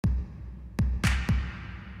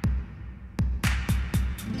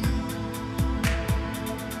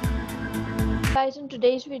guys, in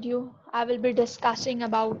today's video I will be discussing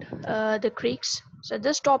about the Greeks. So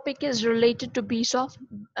this topic is related to BSOP,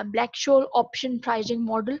 a Black-Scholes option pricing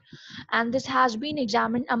model, and this has been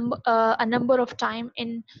examined a number of time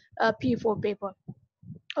in P4 paper.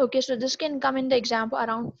 Okay, so this can come in the exam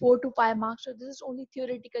around 4 to 5 marks, so this is only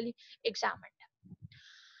theoretically examined.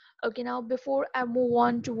 Okay, now before I move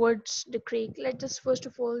on towards the Greek, let's just first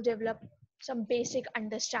of all develop some basic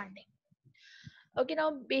understanding. Okay,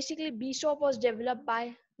 now basically BSOP was developed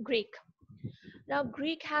by Greek. Now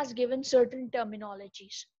Greek has given certain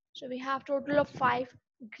terminologies. So we have total of 5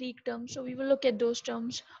 Greek terms. So we will look at those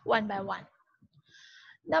terms one by one.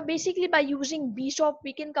 Now basically by using BSOP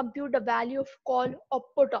we can compute the value of call or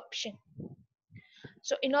put option.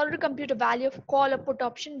 So in order to compute the value of call or put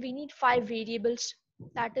option we need 5 variables.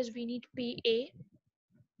 That is, we need PA,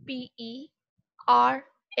 PE, R,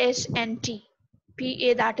 S and T.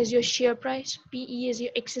 PA, that is your share price, PE is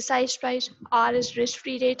your exercise price, R is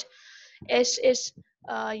risk-free rate, S is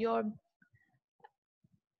your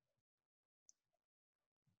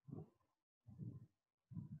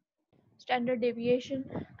standard deviation,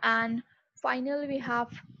 and finally we have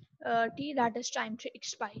T, that is time to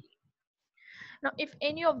expiry. Now if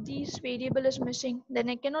any of these variable is missing, then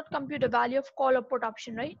I cannot compute the value of call or put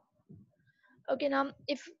option, right? Okay, now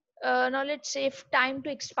if now let's say if time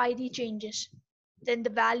to expiry changes, then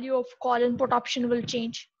the value of call and put option will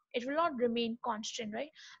change. It will not remain constant,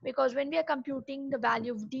 right? Because when we are computing the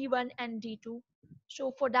value of D1 and D2,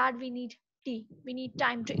 so for that we need T, we need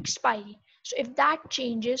time to expiry. So if that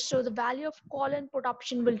changes, so the value of call and put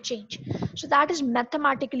option will change. So that is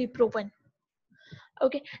mathematically proven.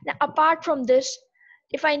 Okay, now apart from this,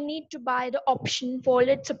 if I need to buy the option for,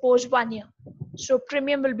 let's suppose, 1 year, so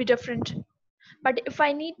premium will be different. But if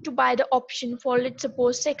I need to buy the option for, let's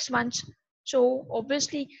suppose, 6 months, so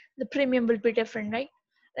obviously the premium will be different, right?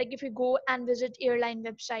 Like if you go and visit airline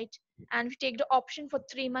website and if you take the option for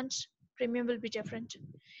 3 months, premium will be different.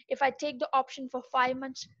 If I take the option for 5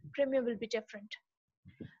 months, premium will be different.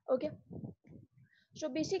 Okay, so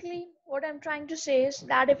basically what I'm trying to say is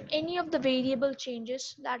that if any of the variable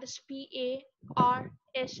changes, that is PA, R,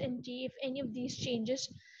 S and T, if any of these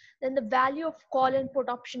changes, then the value of call and put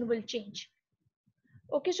option will change.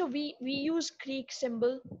 Okay, so we use Greek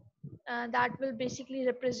symbol that will basically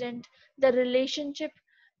represent the relationship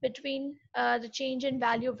between the change in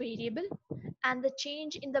value of variable and the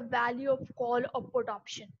change in the value of call or put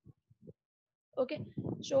option. Okay,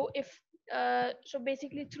 so if so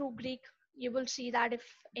basically through Greek you will see that if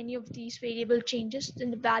any of these variable changes,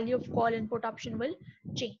 then the value of call and put option will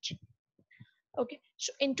change. Okay,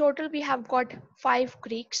 so in total we have got 5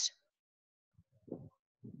 Greeks.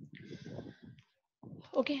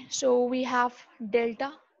 Okay, so we have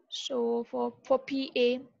delta. So for PA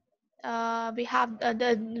we have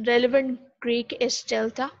the relevant Greek is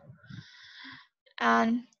delta,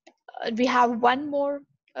 and we have one more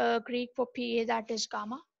Greek for PA, that is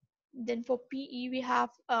gamma. Then for PE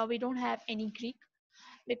we don't have any Greek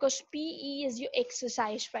because PE is your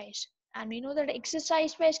exercise price, and we know that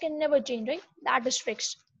exercise price can never change, right? That is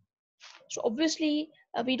fixed. So obviously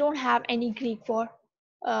we don't have any Greek for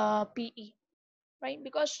PE, right?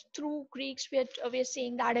 Because through Greeks we're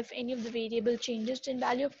saying that if any of the variable changes, then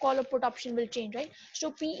value of call or put option will change, right?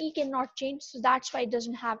 So PE cannot change, so that's why it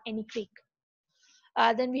doesn't have any Greek.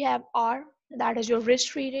 Then we have R, that is your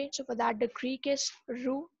risk-free rate. So for that the Greek is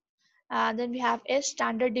rho. Then we have S,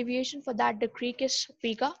 standard deviation. For that the Greek is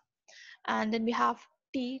vega. And then we have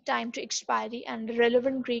T, time to expiry, and the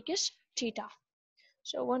relevant Greek is theta.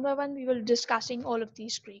 So one by one we will be discussing all of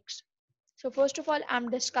these Greeks. So first of all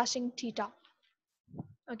I'm discussing theta.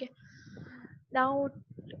 Okay, now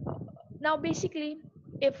basically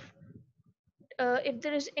if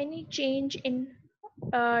there is any change in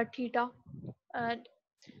theta,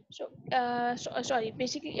 uh, sorry,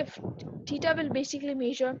 basically if theta will basically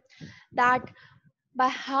measure that by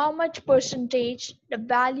how much percentage the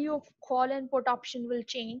value of call and put option will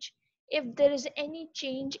change if there is any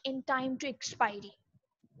change in time to expiry.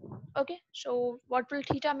 Okay, so what will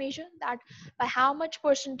theta measure? That by how much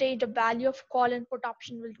percentage the value of call and put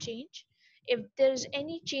option will change if there is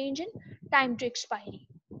any change in time to expiry.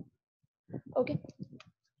 Okay,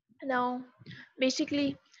 now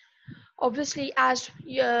basically obviously as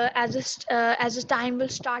the time will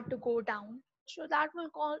start to go down, so that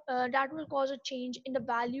will cause a change in the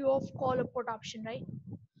value of call or put option, right?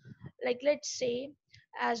 Like let's say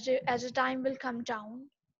as the time will come down,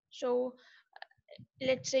 so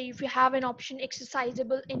let's say if you have an option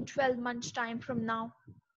exercisable in 12 months time from now,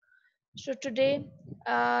 so today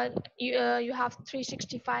you have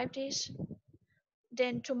 365 days,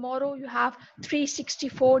 then tomorrow you have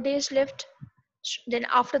 364 days left, Then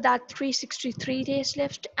after that 363 days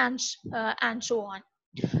left, and so on.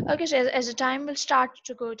 Okay, so as the time will start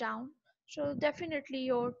to go down, so definitely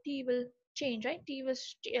your t will change, right? T will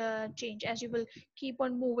change as you will keep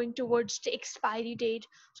on moving towards the expiry date.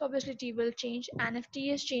 So obviously t will change, and if t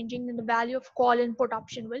is changing, then the value of call and put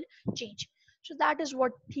option will change. So that is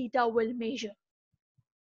what theta will measure.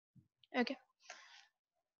 Okay.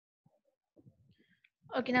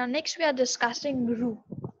 Okay, now next we are discussing rho.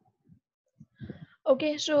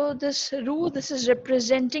 Okay, so this rho, this is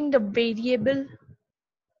representing the variable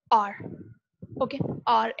r. Okay,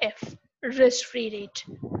 rf, risk free rate.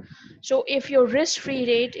 So if your risk-free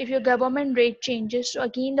rate, if your government rate changes, so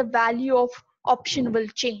again the value of option will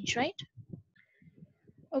change, right?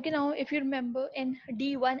 Okay, now if you remember in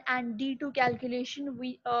D1 and D2 calculation,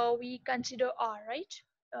 we consider R, right?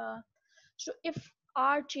 Uh, so if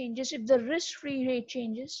R changes, if the risk-free rate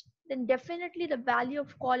changes, then definitely the value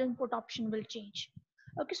of call and put option will change.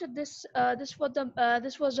 Okay, so this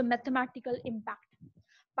was the mathematical impact.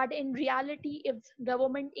 But in reality, if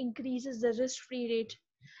government increases the risk-free rate,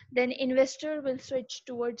 then investor will switch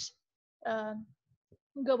towards uh,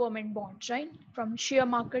 government bonds, right? From share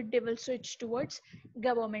market, they will switch towards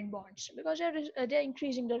government bonds because they're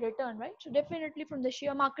increasing the return, right? So definitely from the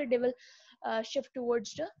share market, they will shift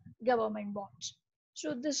towards the government bonds.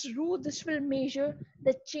 So this rule, this will measure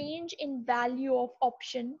the change in value of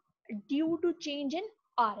option due to change in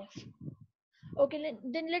RF. Okay,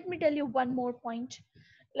 then let me tell you one more point.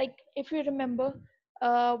 Like if you remember,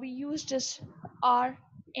 we used this R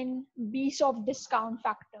in BSOP discount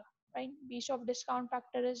factor, right? BSOP discount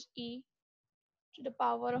factor is E to the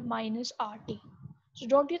power of minus RT. So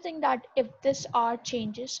don't you think that if this R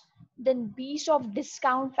changes, then BSOP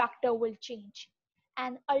discount factor will change,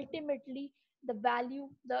 and ultimately the value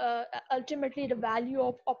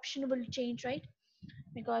of option will change, right?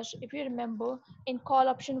 Because if you remember in call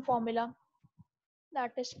option formula,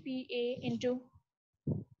 that is PA into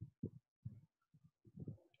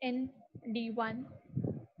ND1,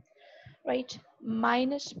 right,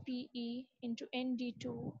 minus PE into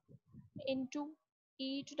ND2 into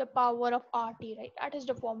E to the power of RT, right? That is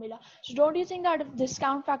the formula. So don't you think that if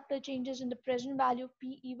discount factor changes in the present value,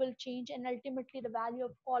 PE will change, and ultimately the value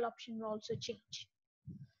of call option will also change?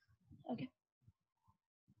 Okay.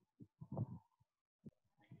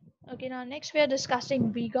 Okay, now next we are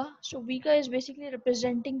discussing vega. So vega is basically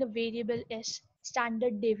representing the variable S,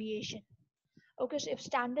 standard deviation. Okay, so if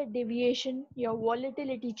standard deviation, your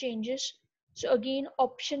volatility changes, so again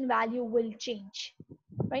option value will change,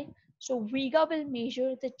 right? So vega will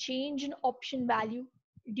measure the change in option value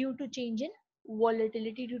due to change in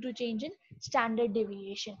volatility, due to change in standard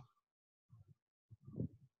deviation.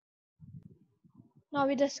 Now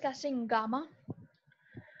we're discussing gamma.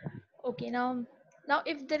 Okay, now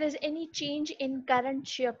if there is any change in current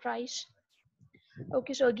share price,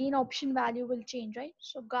 okay, so again option value will change, right?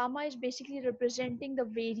 So gamma is basically representing the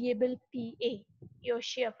variable PA, your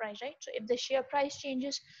share price, right? So if the share price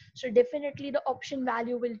changes, so definitely the option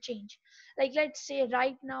value will change. Like let's say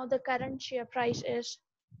right now the current share price is,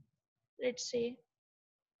 let's say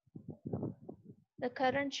the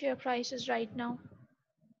current share price is right now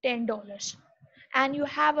 $10, and you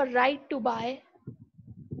have a right to buy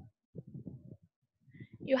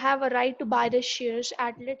the shares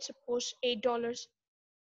at, let's suppose, $8.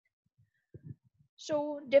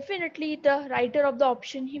 So definitely the writer of the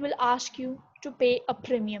option, he will ask you to pay a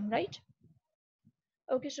premium, right?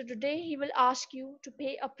 Okay, so today he will ask you to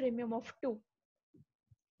pay a premium of 2,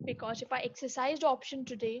 because if I exercise the option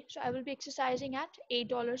today, so I will be exercising at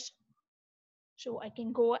 $8. So I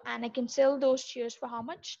can go and I can sell those shares for how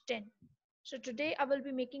much? 10. So today I will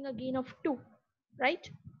be making a gain of 2, right?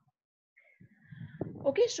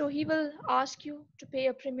 Okay, so he will ask you to pay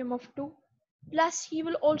a premium of 2, plus he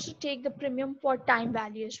will also take the premium for time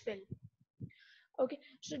value as well. Okay,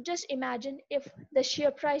 so just imagine if the share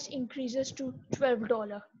price increases to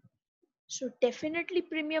 $12, so definitely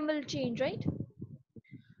premium will change, right?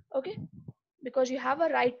 Okay, because you have a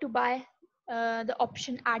right to buy the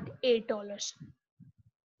option at $8.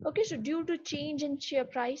 Okay, so due to change in share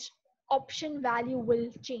price, option value will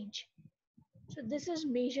change. So this is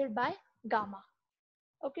measured by gamma.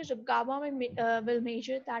 Okay, so gamma will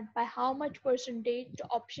measure that by how much percentage the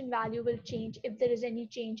option value will change if there is any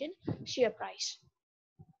change in share price.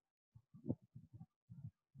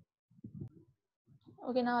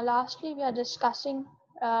 Okay, now lastly we are discussing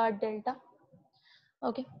delta.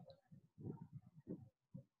 Okay.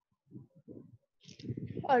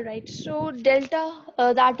 All right. So delta,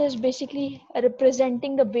 that is basically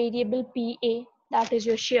representing the variable PA, that is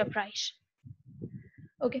your share price.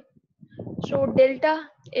 Okay. So delta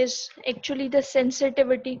is actually the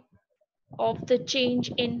sensitivity of the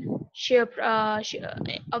change in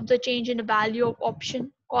of the change in the value of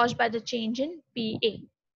option caused by the change in PA.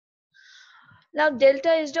 Now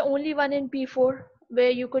delta is the only one in P4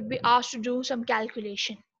 where you could be asked to do some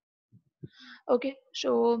calculation. Okay,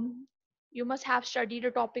 so you must have studied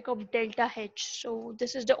a topic of delta H. So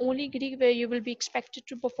this is the only degree where you will be expected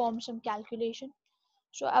to perform some calculation.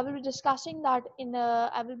 So I will be discussing that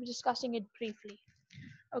I will be discussing it briefly.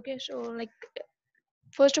 Okay, so like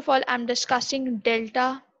first of all, I'm discussing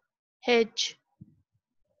delta H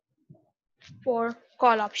for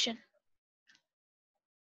call option.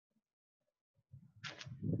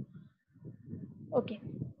 Okay,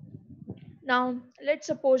 now let's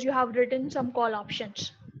suppose you have written some call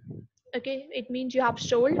options. Okay, it means you have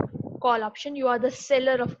sold call option. You are the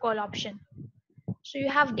seller of call option. So you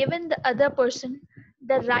have given the other person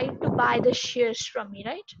the right to buy the shares from me,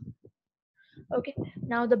 right? Okay,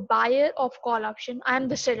 now the buyer of call option, I am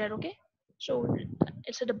the seller. Okay, so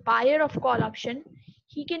the buyer of call option,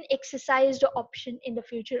 he can exercise the option in the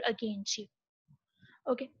future against you.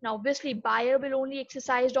 Okay, now obviously buyer will only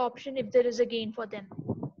exercise the option if there is a gain for them.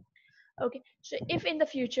 Okay, so if in the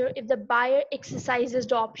future if the buyer exercises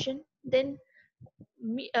the option, then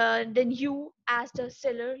then you as the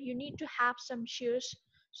seller, you need to have some shares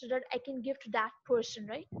so that I can give to that person,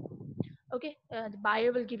 right? Okay, the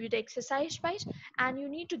buyer will give you the exercise price and you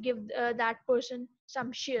need to give that person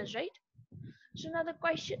some shares, right? So now the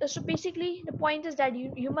question, so basically the point is that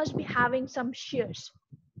you must be having some shares,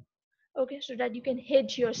 okay, so that you can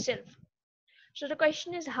hedge yourself. So the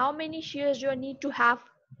question is how many shares you need to have,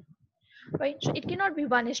 right? So it cannot be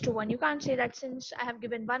 1:1. You can't say that since I have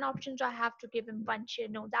given one option so I have to give him one share.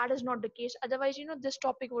 No, that is not the case, otherwise this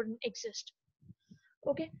topic wouldn't exist.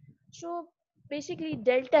 Okay, so basically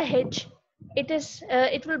delta H,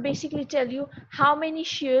 it will basically tell you how many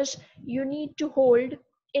shares you need to hold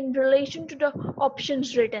in relation to the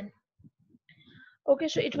options written. Okay,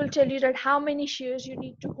 so it will tell you that how many shares you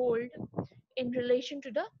need to hold in relation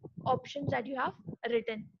to the options that you have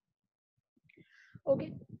written.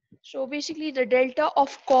 Okay, so basically the delta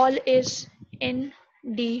of call is in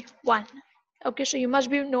D1. Okay, so you must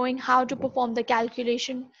be knowing how to perform the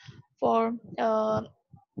calculation for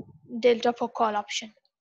delta for call option.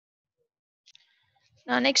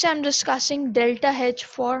 Now next I'm discussing delta H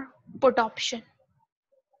for put option.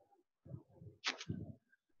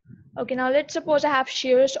 Okay, now let's suppose I have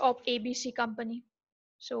shares of ABC company.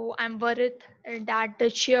 So I'm worried that the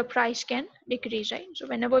share price can decrease, right? So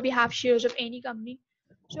whenever we have shares of any company,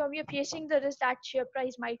 so we are facing the risk that share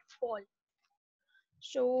price might fall.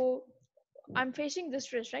 So I'm facing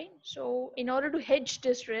this risk, right? So in order to hedge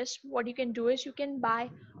this risk, what you can do is you can buy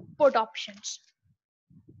put options.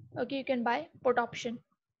 Okay, you can buy put option.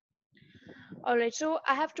 All right, so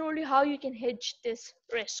I have told you how you can hedge this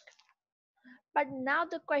risk. But now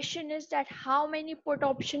the question is that how many put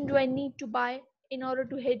option do I need to buy in order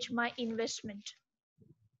to hedge my investment,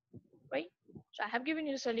 right? So I have given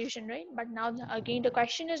you the solution, right? But now again the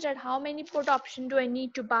question is that how many put option do I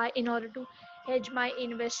need to buy in order to hedge my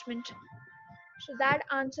investment? So that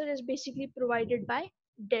answer is basically provided by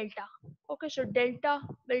delta. Okay, so delta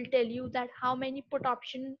will tell you that how many put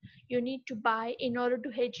option you need to buy in order to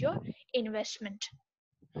hedge your investment.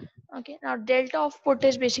 Okay, now delta of put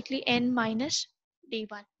is basically n minus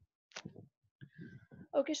d1.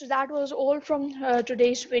 Okay, so that was all from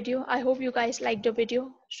today's video. I hope you guys liked the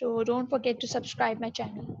video. So don't forget to subscribe my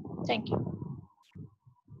channel. Thank you.